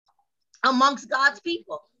amongst God's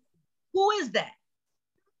people. Who is that?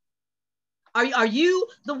 Are you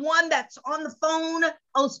the one that's on the phone,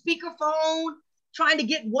 on speakerphone, trying to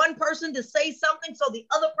get one person to say something so the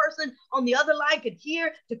other person on the other line could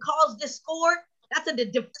hear to cause discord? That's a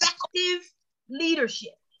defective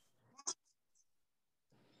leadership.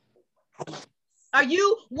 Are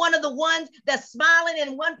you one of the ones that's smiling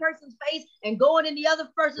in one person's face and going in the other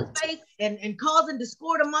person's face and causing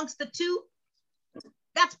discord amongst the two?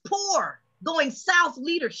 That's poor going south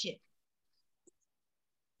leadership.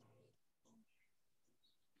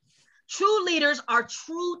 True leaders are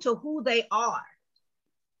true to who they are.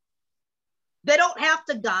 They don't have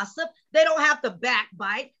to gossip. They don't have to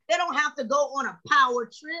backbite. They don't have to go on a power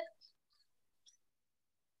trip.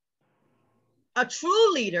 A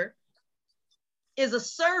true leader is a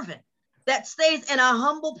servant that stays in a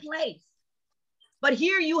humble place. But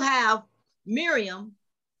here you have Miriam,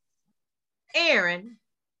 Aaron,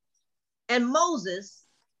 and Moses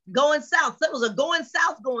going south. There was a going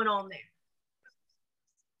south going on there.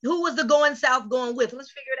 Who was the going south going with?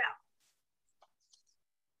 Let's figure it out.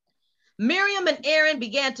 Miriam and Aaron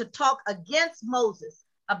began to talk against Moses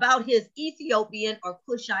about his Ethiopian or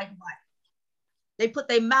Cushite wife. They put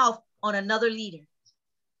their mouth on another leader.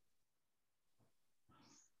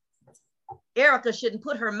 Erica shouldn't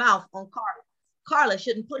put her mouth on Carla. Carla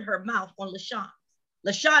shouldn't put her mouth on LaShawn.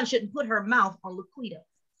 LaShawn shouldn't put her mouth on Laquita.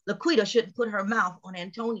 Laquita shouldn't put her mouth on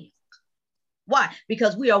Antonia. Why?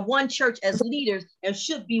 Because we are one church as leaders and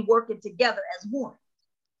should be working together as one.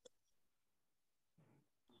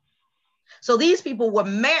 So these people were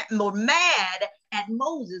mad at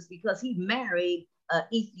Moses because he married an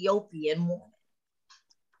Ethiopian woman.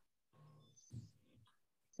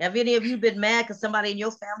 Have any of you been mad because somebody in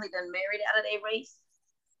your family done married out of their race?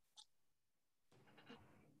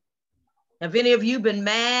 Have any of you been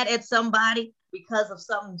mad at somebody because of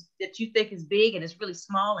something that you think is big and it's really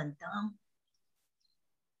small and dumb?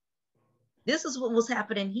 This is what was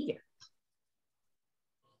happening here.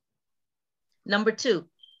 Number 2,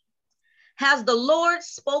 has the Lord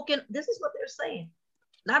spoken? This is what they're saying.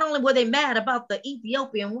 Not only were they mad about the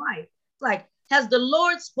Ethiopian wife, like, has the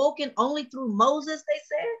Lord spoken only through Moses, they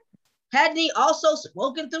said? Hadn't he also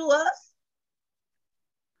spoken through us?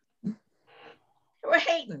 They were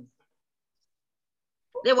hating.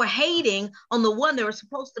 They were hating on the one they were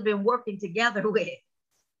supposed to have been working together with.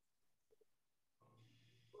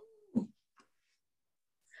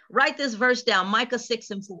 Write this verse down, Micah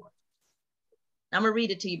 6:4. I'm going to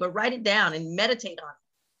read it to you, but write it down and meditate on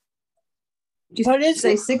it. What did you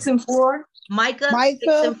say, 6:4? Micah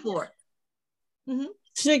 6:4.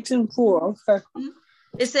 6:4, okay.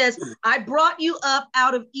 It says, I brought you up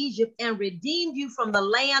out of Egypt and redeemed you from the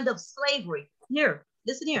land of slavery. Here,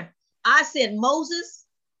 listen here. I sent Moses,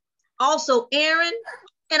 also Aaron,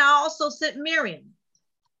 and I also sent Miriam.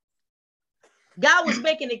 God was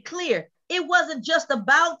making it clear. It wasn't just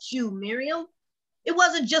about you, Miriam. It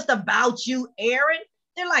wasn't just about you, Aaron.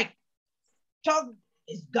 They're like,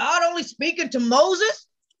 is God only speaking to Moses?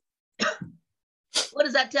 What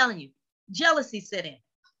is that telling you? Jealousy set in.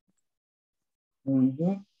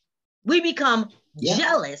 We become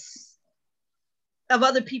jealous of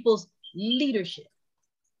other people's leadership.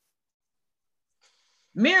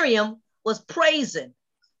 Miriam was praising.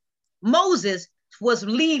 Moses was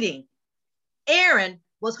leading. Aaron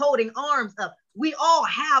was holding arms up. We all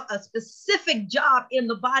have a specific job in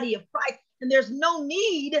the body of Christ, and there's no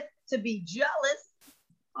need to be jealous.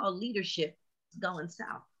 Our leadership is going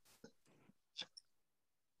south.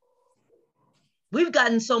 We've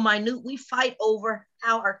gotten so minute, we fight over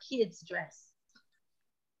how our kids dress.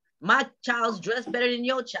 My child's dressed better than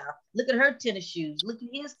your child. Look at her tennis shoes. Look at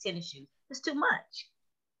his tennis shoes. It's too much.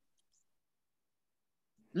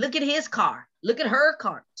 Look at his car. Look at her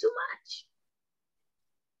car. Too much.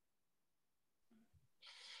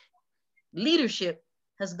 Leadership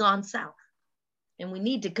has gone south, and we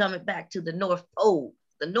need to come back to the North Pole,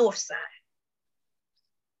 the north side.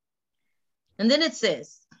 And then it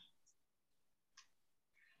says,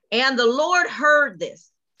 and the Lord heard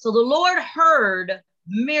this. So the Lord heard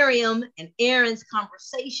Miriam and Aaron's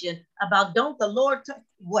conversation about, don't the Lord,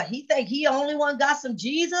 what, he think he only one got some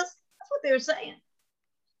Jesus? That's what they're saying.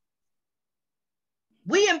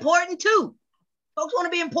 We important too. Folks want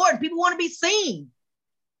to be important. People want to be seen,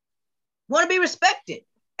 want to be respected,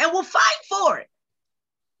 and we'll fight for it.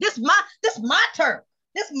 This my turf.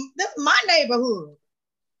 This my neighborhood.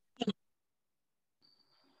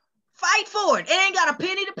 Fight for it. It ain't got a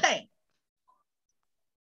penny to pay.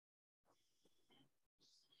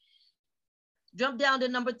 Jump down to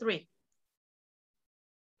number 3.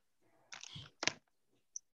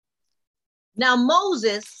 Now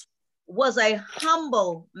Moses was a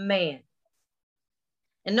humble man.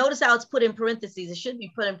 And notice how it's put in parentheses. It should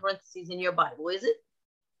be put in parentheses in your Bible, is it?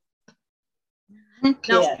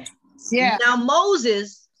 Now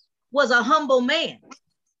Moses was a humble man,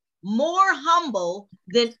 more humble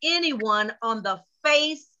than anyone on the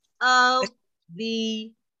face of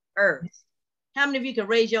the earth. How many of you can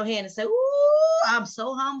raise your hand and say, ooh, I'm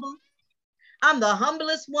so humble. I'm the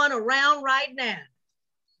humblest one around right now.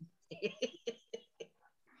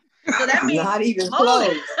 So that means not even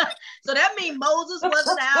close. So that means Moses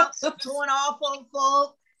wasn't out going off on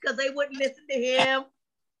folks because they wouldn't listen to him.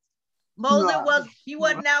 Moses he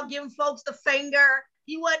wasn't out giving folks the finger.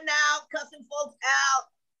 He wasn't out cussing folks out.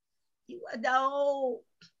 No.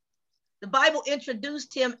 The Bible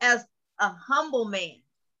introduced him as a humble man.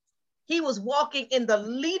 He was walking in the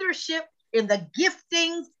leadership, in the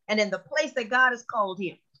giftings, and in the place that God has called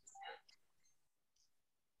him.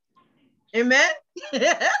 Amen.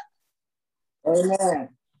 Amen.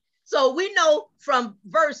 So we know from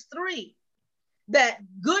verse 3 that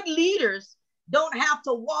good leaders don't have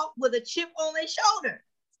to walk with a chip on their shoulder.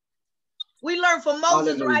 We learn from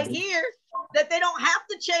Moses right here that they don't have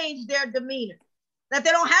to change their demeanor, that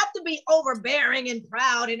they don't have to be overbearing and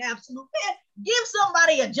proud and absolute. Man, give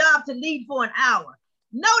somebody a job to lead for an hour.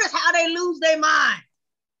 Notice how they lose their mind.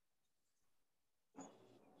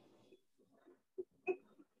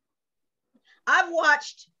 I've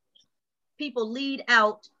watched people lead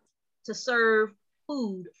out to serve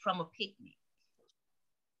food from a picnic.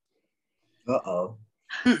 Uh-oh.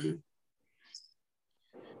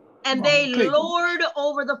 And they lord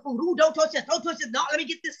over the food. Ooh, don't touch this. Don't touch this. No, let me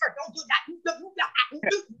get this first. Don't do that.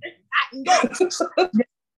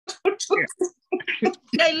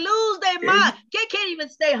 They lose their mind. They can't even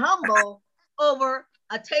stay humble over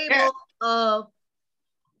a table of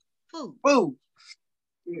food. Food.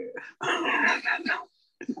 Yeah.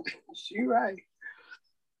 She right.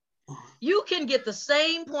 You can get the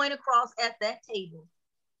same point across at that table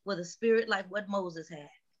with a spirit like what Moses had.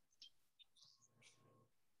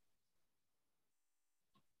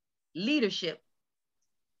 Leadership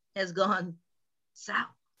has gone south.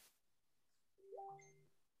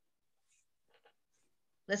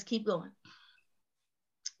 Let's keep going.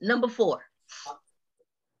 Number 4.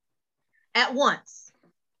 At once,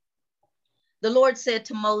 the Lord said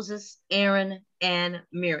to Moses, Aaron, and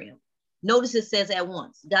Miriam. Notice it says at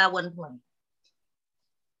once. God wasn't playing.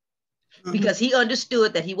 Because he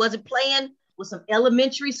understood that he wasn't playing with some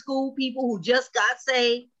elementary school people who just got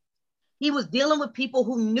saved. He was dealing with people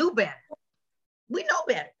who knew better. We know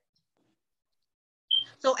better.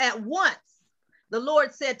 So at once, the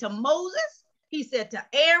Lord said to Moses, he said to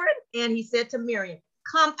Aaron, and he said to Miriam,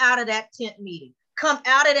 come out of that tent meeting. Come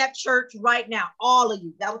out of that church right now, all of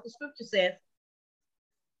you. That's what the scripture says.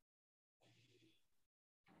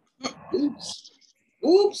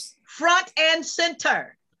 Oops. Front and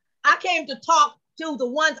center. I came to talk to the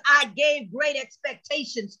ones I gave great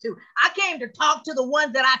expectations to. I came to talk to the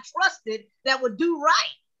ones that I trusted that would do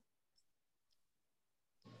right.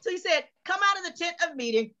 So he said, come out of the tent of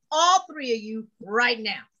meeting, all 3 of you right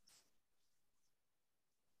now.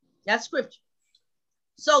 That's scripture.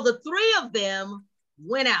 So the 3 of them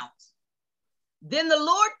went out. Then the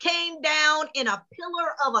Lord came down in a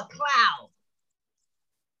pillar of a cloud.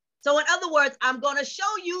 So in other words, I'm going to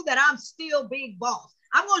show you that I'm still big boss.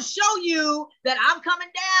 I'm going to show you that I'm coming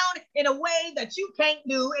down in a way that you can't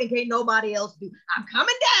do and can't nobody else do. I'm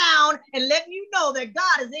coming down and letting you know that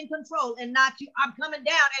God is in control and not you. I'm coming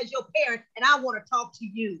down as your parent and I want to talk to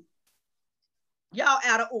you. Y'all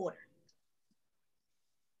out of order.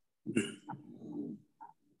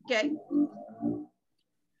 Okay.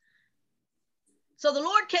 So the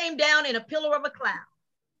Lord came down in a pillar of a cloud.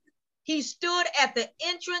 He stood at the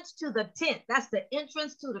entrance to the tent. That's the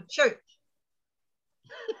entrance to the church.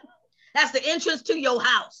 That's the entrance to your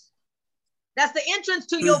house. That's the entrance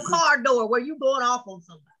to your car door where you going off on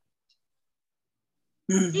somebody.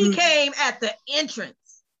 He came at the entrance.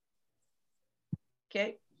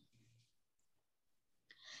 Okay.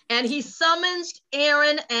 And he summons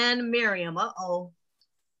Aaron and Miriam. Uh-oh.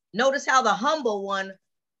 Notice how the humble one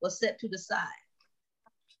was set to the side.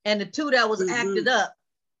 And the 2 that was acted up,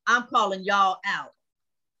 I'm calling y'all out.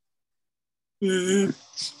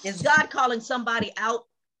 Is God calling somebody out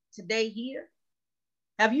today here?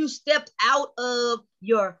 Have you stepped out of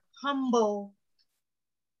your humble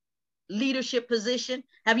leadership position?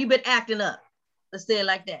 Have you been acting up? Let's say it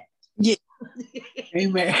like that. Yeah.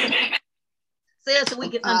 Amen. Say it so we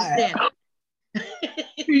can understand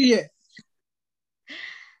it. Yeah.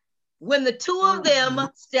 When the 2 of them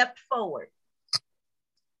stepped forward,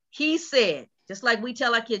 he said, just like we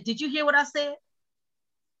tell our kids, did you hear what I said?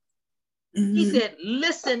 He said,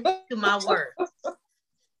 listen to my words.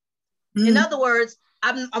 In other words,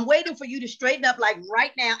 I'm waiting for you to straighten up like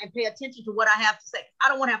right now and pay attention to what I have to say. I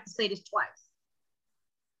don't want to have to say this twice.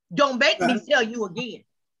 Don't make me tell you again.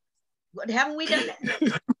 But haven't we done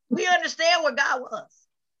that? We understand where God was.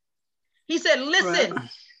 He said, listen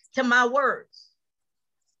to my words.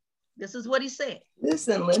 This is what he said.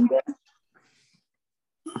 Listen, Linda.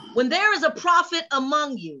 When there is a prophet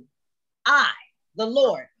among you, I, the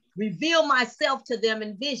Lord, reveal myself to them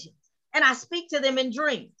in visions, and I speak to them in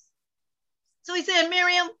dreams. So he said,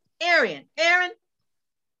 Miriam, Aaron,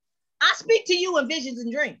 I speak to you in visions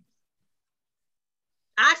and dreams.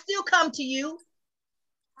 I still come to you.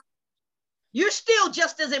 You're still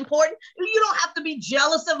just as important. You don't have to be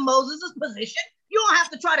jealous of Moses' position. You don't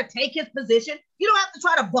have to try to take his position. You don't have to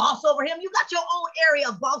try to boss over him. You got your own area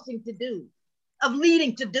of bossing to do, of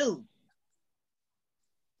leading to do.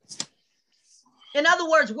 In other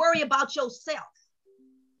words, worry about yourself.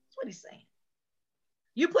 That's what he's saying.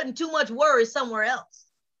 You're putting too much worry somewhere else.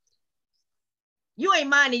 You ain't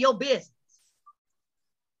minding your business.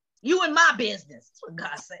 You in my business. That's what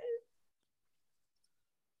God said.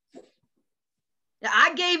 Now,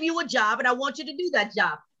 I gave you a job and I want you to do that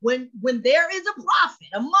job. When there is a prophet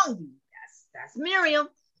among you, that's Miriam.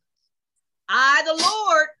 I, the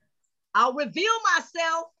Lord, I'll reveal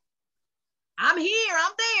myself. I'm here,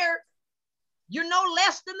 I'm there. You're no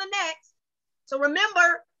less than the next. So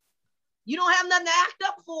remember, you don't have nothing to act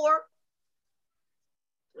up for.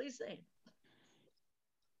 Please say.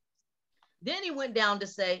 Then he went down to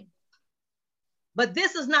say, but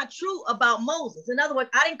this is not true about Moses. In other words,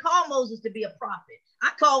 I didn't call Moses to be a prophet.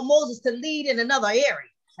 I called Moses to lead in another area,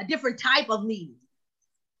 a different type of leading.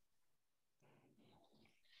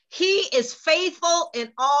 He is faithful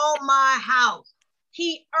in all my house.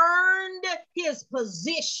 He earned his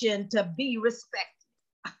position to be respected.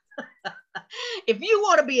 If you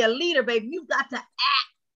want to be a leader, baby, you've got to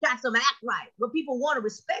act right, where people want to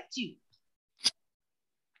respect you.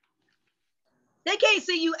 They can't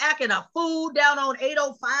see you acting a fool down on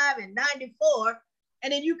 805 and 94,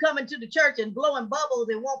 and then you come into the church and blowing bubbles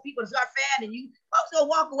and want people to start fanning you. Folks gonna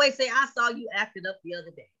walk away and say, I saw you acting up the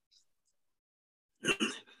other day.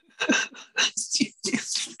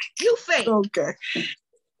 You fake. Okay. You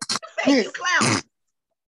fake, you clown.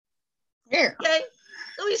 Yeah. Okay?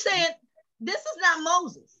 So he's saying, this is not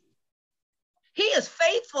Moses. He is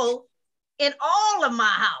faithful in all of my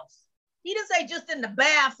house. He didn't say just in the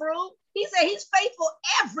bathroom. He said he's faithful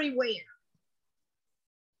everywhere.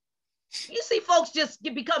 You see folks just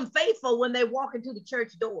become faithful when they walk into the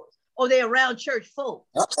church doors, or they're around church folk.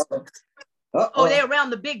 Or they're around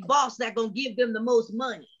the big boss that's going to give them the most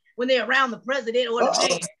money. When they're around the president or the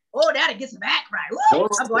mayor. Oh, that'll get some act right. Woo,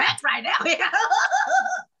 I'm going to act right now.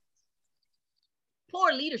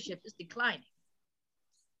 Poor leadership is declining.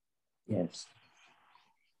 Yes.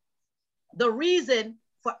 The reason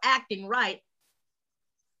for acting right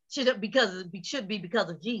should be because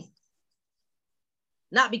of Jesus.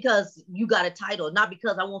 Not because you got a title, not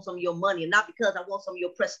because I want some of your money, not because I want some of your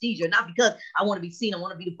prestige, or not because I want to be seen, I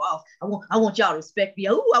want to be the boss. I want y'all to respect me.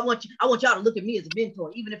 Ooh, I want y'all to look at me as a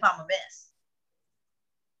mentor, even if I'm a mess.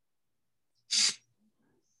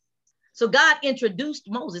 So God introduced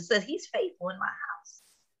Moses, says he's faithful in my house.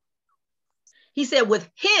 He said, with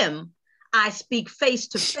him, I speak face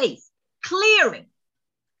to face, clearly,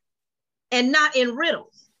 and not in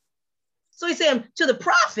riddles. So he said to the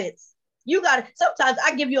prophets, sometimes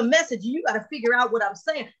I give you a message, you got to figure out what I'm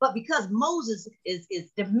saying. But because Moses is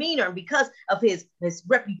demeanor, because of his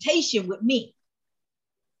reputation with me,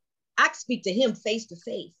 I can speak to him face to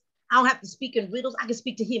face. I don't have to speak in riddles. I can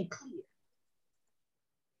speak to him clear.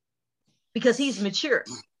 Because he's mature.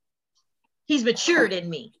 He's matured in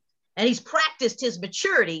me. And he's practiced his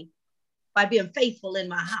maturity by being faithful in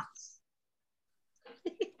my house.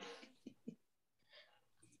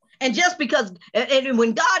 And just because, and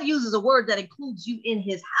when God uses a word that includes you in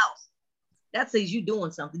his house, that says you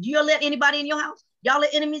doing something. Do you let anybody in your house? Y'all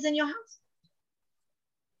let enemies in your house?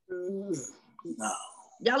 No.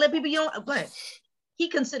 Y'all let people, go ahead. He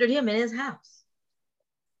considered him in his house.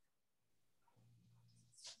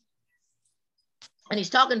 And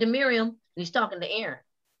he's talking to Miriam and he's talking to Aaron.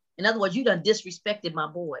 In other words, you done disrespected my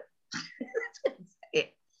boy. And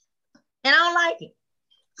I don't like it.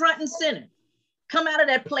 Front and center. Come out of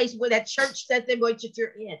that place where that church that they're going to you're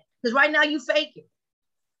in. Because right now you faking.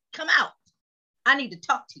 Come out. I need to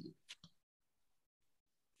talk to you.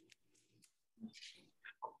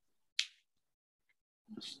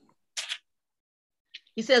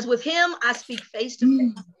 He says, with him, I speak face to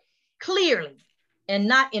face, clearly, and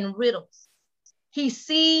not in riddles. He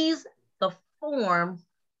sees the form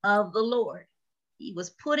of the Lord. He was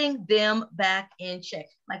putting them back in check,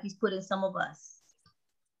 like he's putting some of us.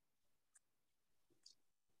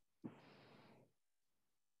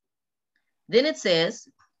 Then it says,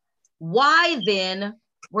 why then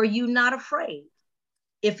were you not afraid?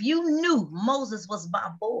 If you knew Moses was my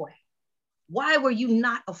boy, why were you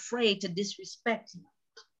not afraid to disrespect him?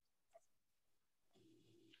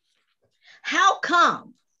 How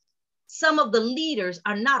come some of the leaders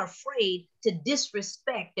are not afraid to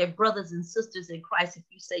disrespect their brothers and sisters in Christ if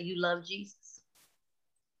you say you love Jesus?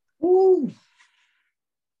 Ooh.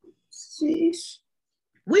 Sheesh.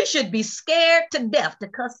 We should be scared to death to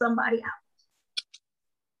cuss somebody out.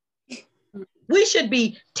 We should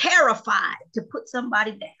be terrified to put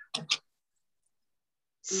somebody down.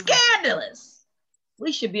 Scandalous.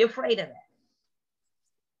 We should be afraid of that.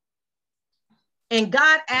 And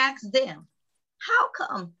God asked them, how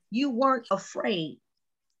come you weren't afraid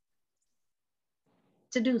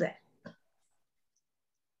to do that?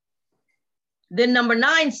 Then number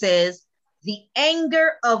 9 says, the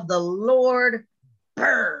anger of the Lord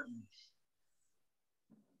burned.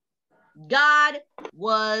 God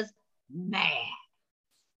was mad,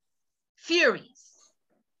 furious.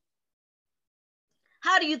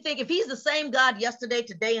 How do you think, if he's the same God yesterday,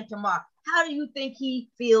 today, and tomorrow, how do you think he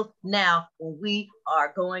feels now when we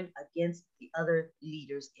are going against the other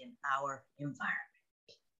leaders in our environment?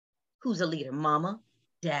 Who's a leader? Mama,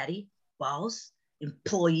 daddy, boss,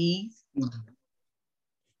 employees.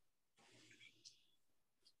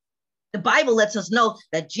 The Bible lets us know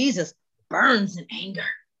that Jesus burns in anger.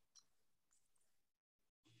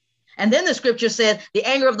 And then the scripture says the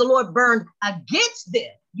anger of the Lord burned against them.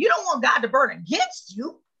 You don't want God to burn against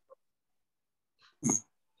you.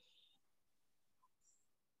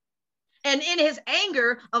 And in his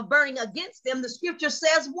anger of burning against them, the scripture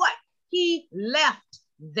says what? He left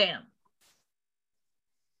them.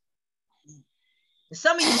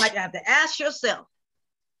 Some of you might have to ask yourself,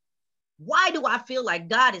 why do I feel like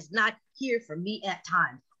God is not here for me at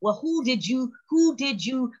times? Well, who did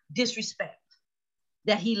you disrespect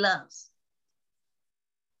that he loves?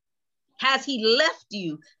 Has he left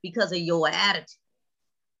you because of your attitude?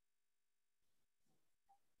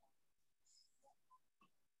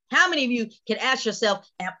 How many of you can ask yourself,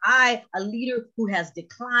 am I a leader who has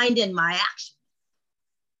declined in my action?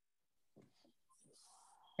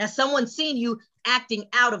 Has someone seen you acting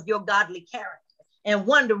out of your godly character and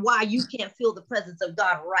wonder why you can't feel the presence of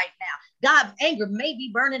God right now? God's anger may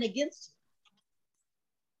be burning against you.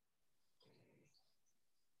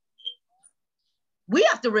 We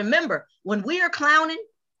have to remember, when we are clowning,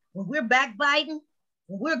 when we're backbiting,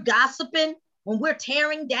 when we're gossiping, when we're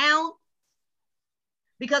tearing down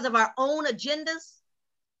because of our own agendas,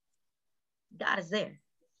 God is there.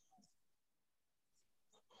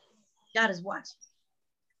 God is watching.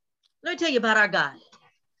 Let me tell you about our God.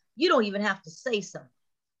 You don't even have to say something.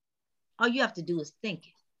 All you have to do is think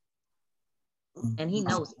it. And he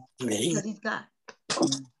knows it because he's God.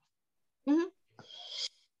 Mm-hmm.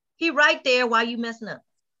 He right there while you messing up.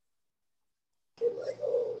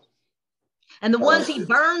 And the ones he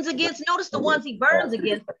burns against, notice the ones he burns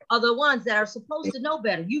against are the ones that are supposed to know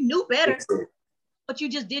better. You knew better, but you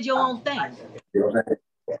just did your own thing.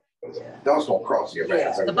 Don't cross your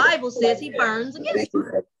path. The Bible says he burns against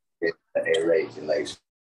you.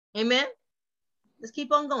 Amen. Let's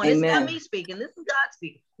keep on going. Amen. This is not me speaking. This is God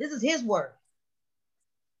speaking. This is his word.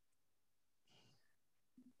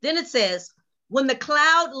 Then it says, when the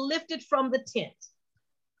cloud lifted from the tent,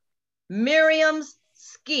 Miriam's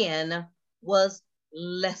skin was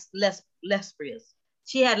leprous.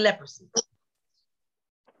 She had leprosy.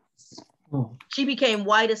 She became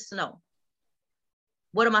white as snow.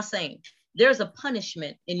 What am I saying? There's a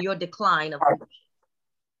punishment in your decline of leadership.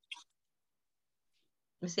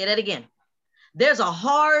 Let me say that again. There's a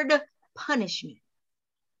hard punishment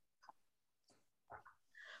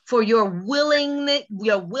for your willing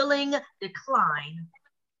decline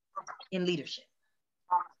in leadership.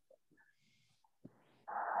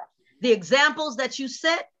 The examples that you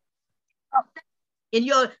set in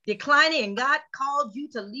your declining, and God called you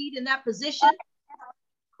to lead in that position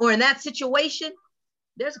or in that situation,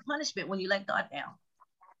 there's a punishment when you let God down.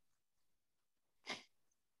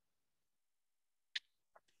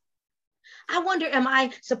 I wonder, am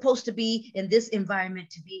I supposed to be in this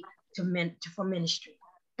environment for ministry?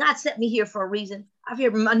 God set me here for a reason. I've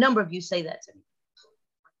heard a number of you say that to me.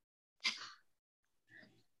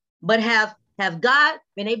 But have God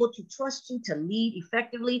been able to trust you to lead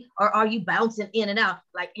effectively, or are you bouncing in and out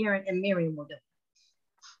like Aaron and Miriam were doing?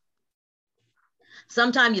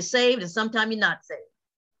 Sometimes you're saved and sometimes you're not saved.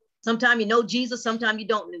 Sometimes you know Jesus, sometimes you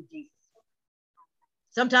don't know Jesus.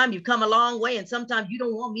 Sometimes you've come a long way, and sometimes you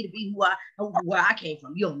don't want me to be where I came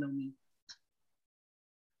from. You don't know me.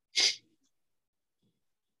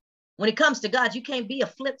 When it comes to God, you can't be a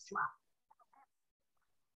flip-flop.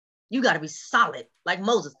 You got to be solid like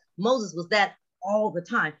Moses. Moses was that all the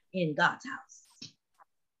time in God's house.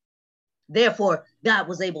 Therefore, God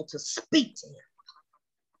was able to speak to him.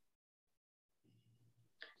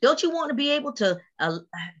 Don't you want to be able to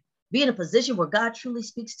be in a position where God truly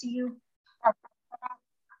speaks to you?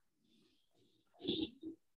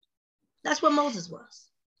 That's what Moses was.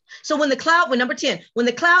 So when number 10, when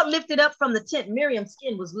the cloud lifted up from the tent, Miriam's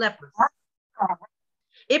skin was leprous.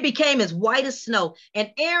 It became as white as snow.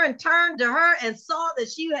 And Aaron turned to her and saw that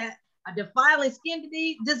she had a defiling skin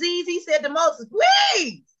disease. He said to Moses,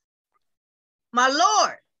 please, my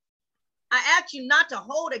Lord, I ask you not to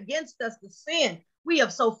hold against us the sin we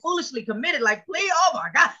have so foolishly committed. Like, please, oh my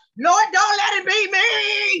God, Lord, don't let it be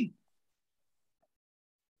me.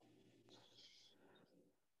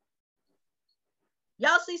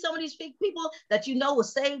 Y'all see some of these people that you know were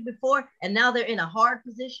saved before, and now they're in a hard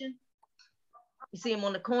position. You see them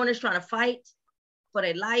on the corners trying to fight for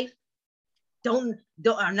their life.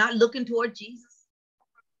 Are not looking toward Jesus.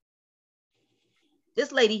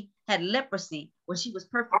 This lady had leprosy when she was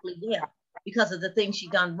perfectly well because of the things she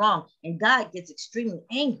done wrong, and God gets extremely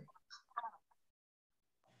angry.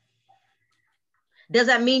 Does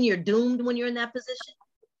that mean you're doomed when you're in that position?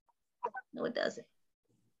 No, it doesn't.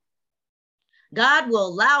 God will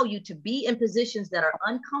allow you to be in positions that are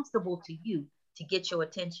uncomfortable to you to get your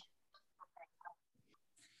attention.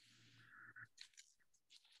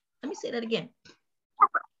 Let me say that again.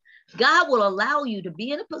 God will allow you to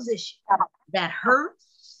be in a position that hurts,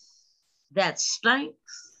 that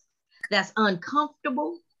stinks, that's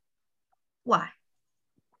uncomfortable. Why?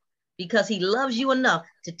 Because he loves you enough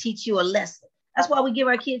to teach you a lesson. That's why we give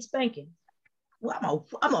our kids spanking. Well,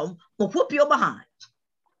 I'm gonna whoop your behind.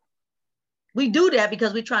 We do that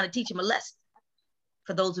because we're trying to teach them a lesson.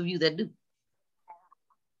 For those of you that do.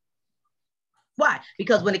 Why?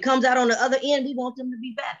 Because when it comes out on the other end, we want them to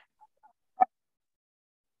be better.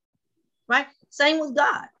 Right? Same with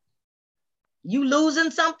God. You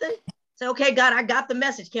losing something? Say, okay, God, I got the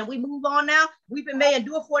message. Can we move on now? Weeping may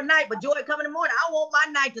endure for a night, but joy come in the morning. I want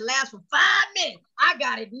my night to last for 5 minutes. I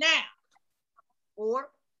got it now. Or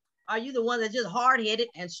are you the one that's just hard-headed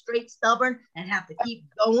and straight stubborn and have to keep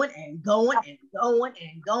going and going and going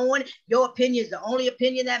and going? Your opinion is the only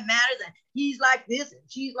opinion that matters, and he's like this and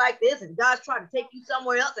she's like this, and God's trying to take you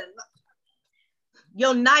somewhere else, and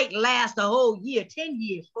your night lasts a whole year, 10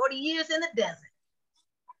 years, 40 years in the desert.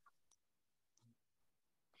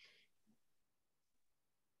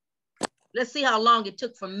 Let's see how long it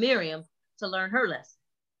took for Miriam to learn her lesson.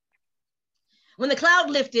 When the cloud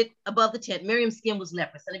lifted above the tent, Miriam's skin was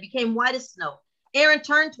leprous, and it became white as snow. Aaron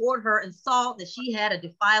turned toward her and saw that she had a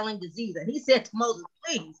defiling disease. And he said to Moses,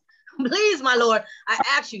 please, my Lord, I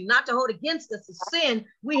ask you not to hold against us the sin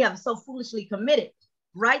we have so foolishly committed.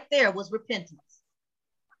 Right there was repentance.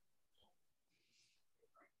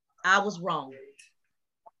 I was wrong.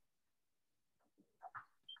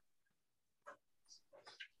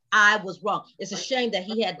 I was wrong. It's a shame that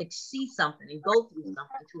he had to see something and go through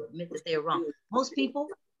something to admit that they're wrong. Most people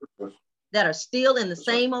that are still in the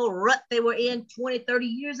same old rut they were in 20, 30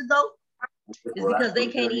 years ago is because they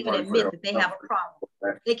can't even admit that they have a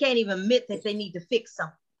problem. They can't even admit that they need to fix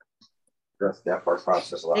something.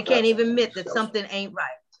 They can't even admit that something ain't right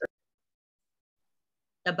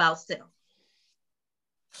about self.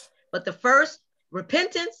 But the first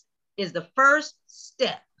repentance is the first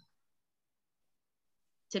step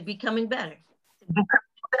to becoming better.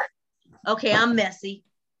 Okay, I'm messy.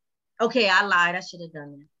 Okay, I lied. I should have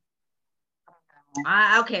done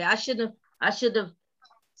that. I should have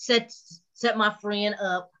set my friend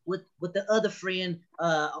up with the other friend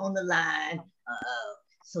on the line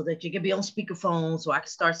so that you can be on speakerphone so I can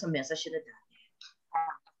start some mess. I should have done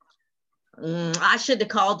that. I should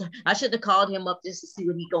have called him up just to see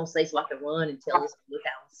what he gonna say so I can run and tell us what I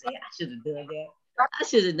would say. I should have done that. I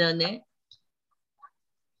should have done that.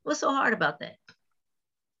 What's so hard about that?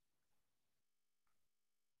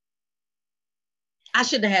 I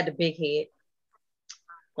shouldn't have had the big head.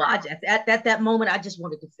 Well, at that moment, I just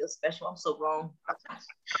wanted to feel special. I'm so wrong. I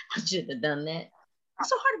shouldn't have done that. What's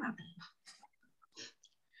so hard about that?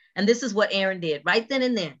 And this is what Aaron did right then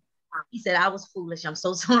and there. He said, I was foolish. I'm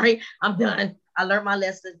so sorry. I'm done. I learned my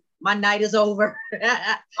lesson. My night is over.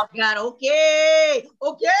 God, okay.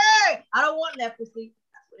 I don't want leprosy.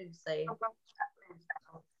 That's what he was saying.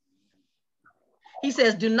 He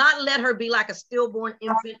says, do not let her be like a stillborn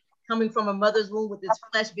infant coming from a mother's womb with its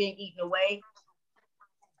flesh being eaten away.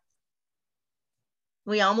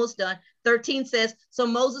 We almost done. 13 says, so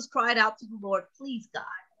Moses cried out to the Lord, please, God,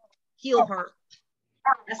 heal her.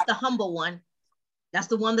 That's the humble one. That's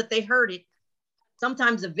the one that they hurted.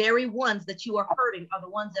 Sometimes the very ones that you are hurting are the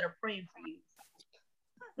ones that are praying for you.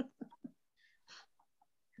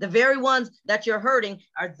 The very ones that you're hurting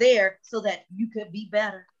are there so that you could be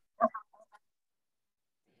better.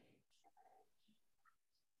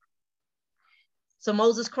 So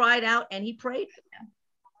Moses cried out and he prayed for them.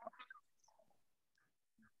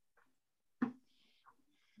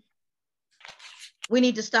 We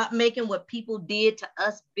need to stop making what people did to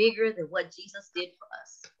us bigger than what Jesus did for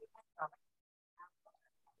us.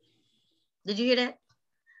 Did you hear that?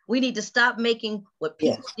 We need to stop making what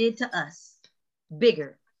people did to us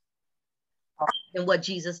bigger than what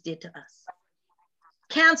Jesus did to us.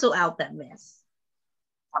 Cancel out that mess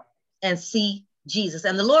and see Jesus.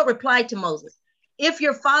 And the Lord replied to Moses, if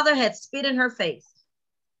your father had spit in her face,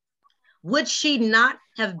 would she not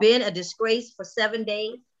have been a disgrace for 7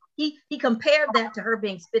 days? He compared that to her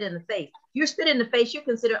being spit in the face. You're spit in the face, you're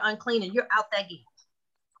considered unclean and you're out that gate.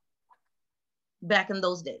 Back in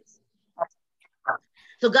those days.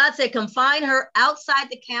 So God said, confine her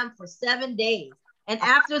outside the camp for 7 days. And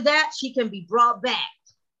after that, she can be brought back.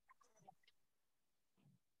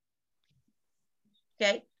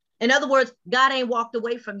 Okay. In other words, God ain't walked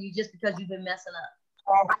away from you just because you've been messing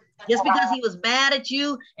up. Just because he was mad at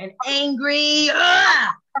you and angry,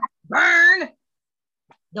 burn,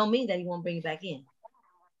 don't mean that he won't bring you back in.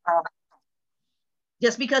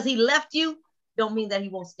 Just because he left you, don't mean that he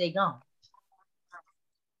won't stay gone.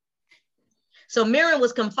 So Miriam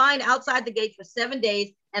was confined outside the gate for 7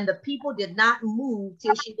 days, and the people did not move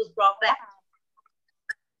till she was brought back.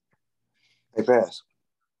 Hey, Pass.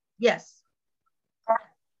 Yes.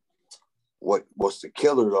 What's the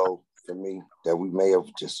killer, though, for me, that we may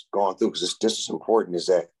have just gone through, because this is important, is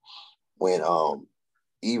that when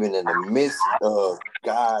even in the midst of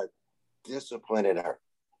God disciplining her,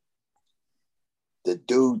 the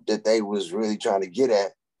dude that they was really trying to get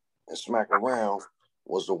at and smack around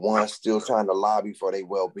was the one still trying to lobby for their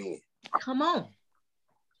well-being. Come on.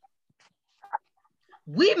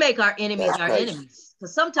 We make our enemies That's our crazy. enemies.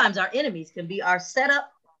 Because sometimes our enemies can be our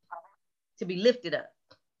setup to be lifted up,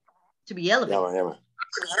 to be elevated. Yeah.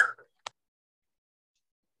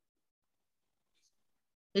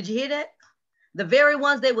 Did you hear that? The very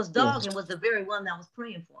ones they was dogging was the very one that was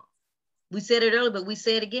praying for them. We said it earlier, but we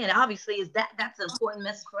say it again. Obviously, that's an important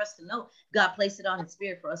message for us to know. God placed it on his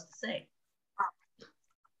spirit for us to say.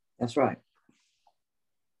 That's right.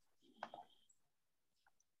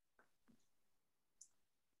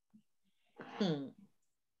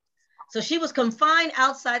 So she was confined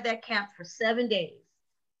outside that camp for 7 days.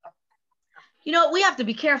 You know, we have to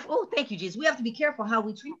be careful. Oh, thank you, Jesus. We have to be careful how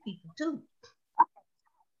we treat people too.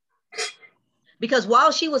 Because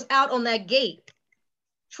while she was out on that gate,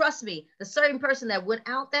 trust me, the certain person that went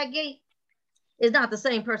out that gate is not the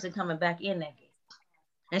same person coming back in that gate.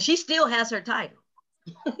 And she still has her title.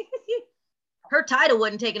 Her title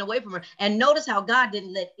wasn't taken away from her. And notice how God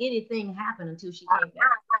didn't let anything happen until she came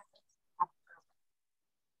back.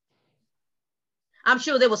 I'm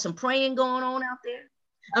sure there was some praying going on out there.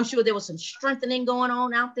 I'm sure there was some strengthening going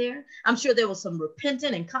on out there. I'm sure there was some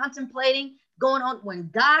repenting and contemplating going on. When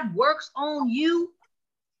God works on you,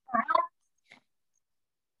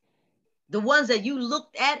 the ones that you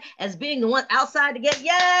looked at as being the one outside to get,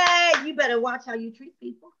 yay, you better watch how you treat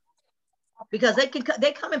people. Because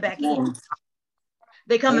they're coming back in.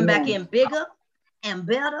 They're coming back in bigger and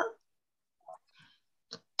better.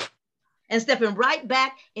 And stepping right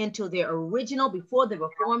back into their original, before they were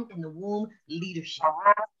formed in the womb, leadership.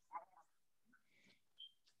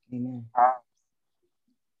 Amen.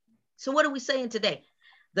 So what are we saying today?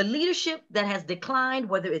 The leadership that has declined,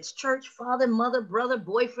 whether it's church, father, mother, brother,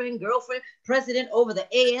 boyfriend, girlfriend, president over the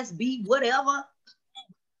ASB, whatever.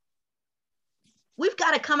 We've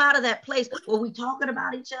got to come out of that place where we're talking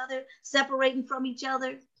about each other, separating from each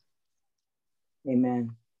other.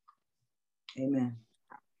 Amen. Amen.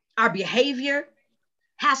 Our behavior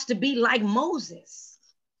has to be like Moses.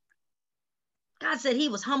 God said he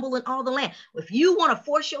was humble in all the land. If you want to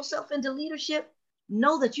force yourself into leadership,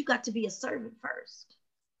 know that you got to be a servant first.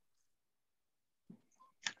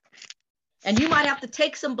 And you might have to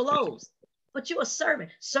take some blows, but you're a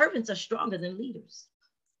servant. Servants are stronger than leaders.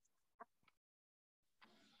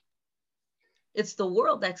 It's the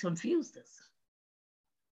world that's confused us.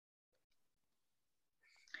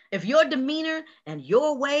 If your demeanor and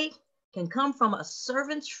your way can come from a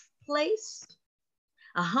servant's place,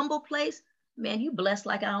 a humble place, man, you blessed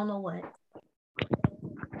like I don't know what.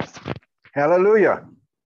 Hallelujah.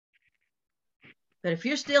 But if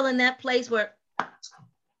you're still in that place where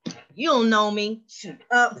You don't know me.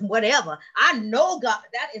 Whatever. I know God.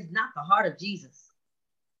 That is not the heart of Jesus.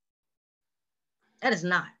 That is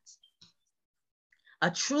not. A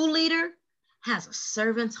true leader has a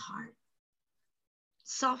servant's heart.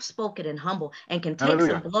 Soft-spoken and humble, and can take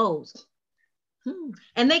some blows.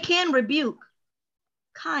 And they can rebuke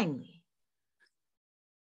kindly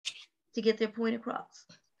to get their point across.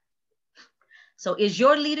 So is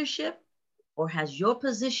your leadership or has your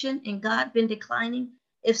position in God been declining?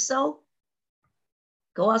 If so,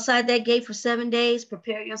 go outside that gate for 7 days,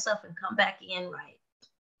 prepare yourself, and come back in right.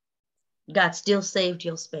 God still saved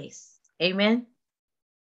your space. Amen?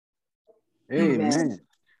 Amen.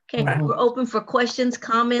 Okay, we're open for questions,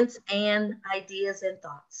 comments, and ideas and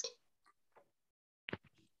thoughts.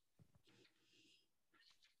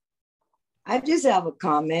 I just have a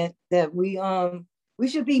comment that we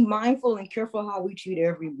should be mindful and careful how we treat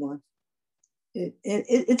everyone.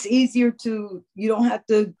 It's easier to, you don't have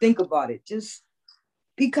to think about it. Just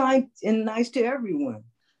be kind and nice to everyone,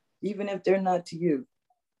 even if they're not to you.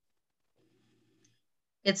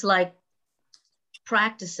 It's like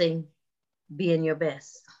practicing being your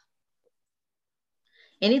best.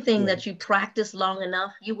 Anything that you practice long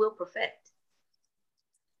enough, you will perfect.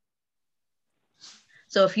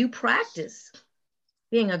 So if you practice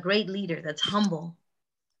being a great leader that's humble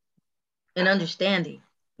and understanding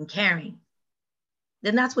and caring,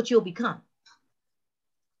 then that's what you'll become.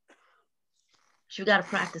 But you got to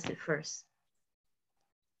practice it first.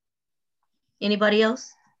 Anybody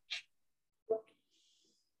else?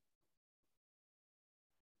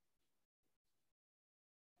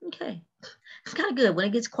 Okay. It's kind of good. When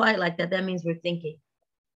it gets quiet like that, that means we're thinking.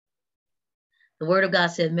 The word of God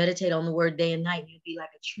said, meditate on the word day and night. You'll be like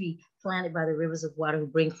a tree planted by the rivers of water who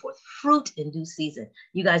bring forth fruit in due season.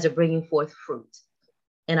 You guys are bringing forth fruit.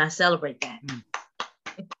 And I celebrate that.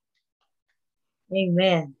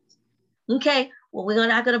 Amen. Okay. Well, we're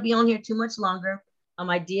not going to be on here too much longer.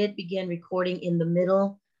 I did begin recording in the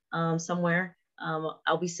middle somewhere.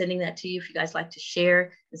 I'll be sending that to you if you guys like to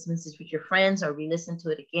share this message with your friends or re-listen to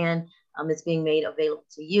it again. It's being made available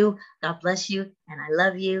to you. God bless you, and I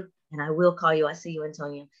love you, and I will call you. I see you,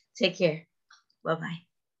 Antonio. Take care. Bye-bye.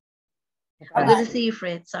 Oh, good to see you,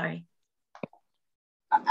 Fred. Sorry.